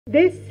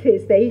This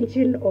is the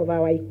engine of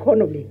our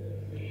economy.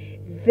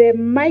 The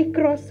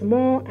micro,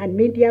 small, and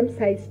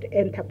medium-sized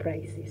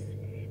enterprises.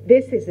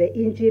 This is the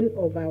engine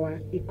of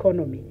our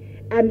economy,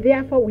 and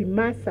therefore we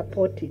must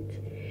support it.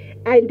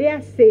 I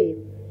dare say,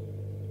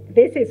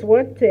 this is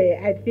what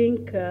I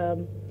think,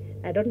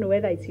 I don't know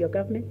whether it's your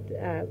government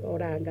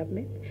or our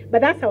government,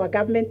 but that's our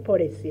government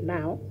policy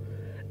now,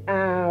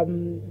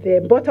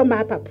 the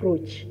bottom-up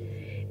approach,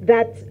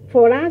 that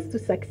for us to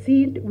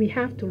succeed, we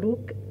have to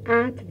look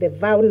at the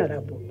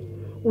vulnerable.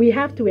 We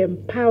have to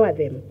empower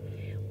them.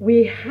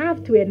 We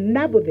have to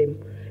enable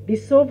them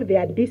resolve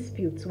their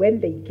disputes when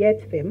they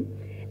get them,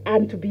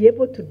 and to be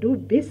able to do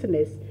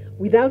business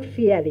without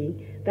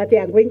fearing that they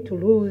are going to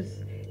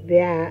lose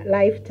their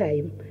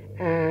lifetime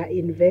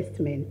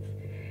investments.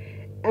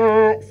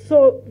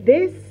 So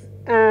this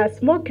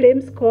small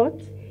claims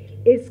court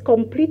is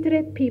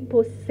completely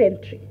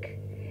people-centric,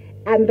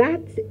 and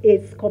that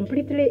is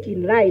completely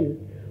in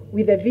line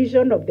with the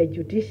vision of the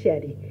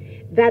judiciary,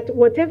 that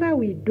whatever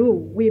we do,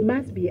 we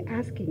must be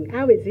asking,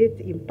 how is it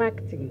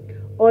impacting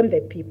on the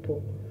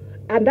people?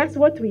 And that's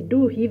what we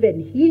do even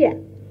here,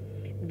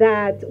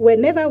 that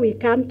whenever we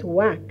come to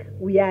work,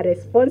 we are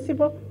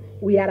responsible,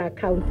 we are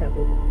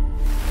accountable.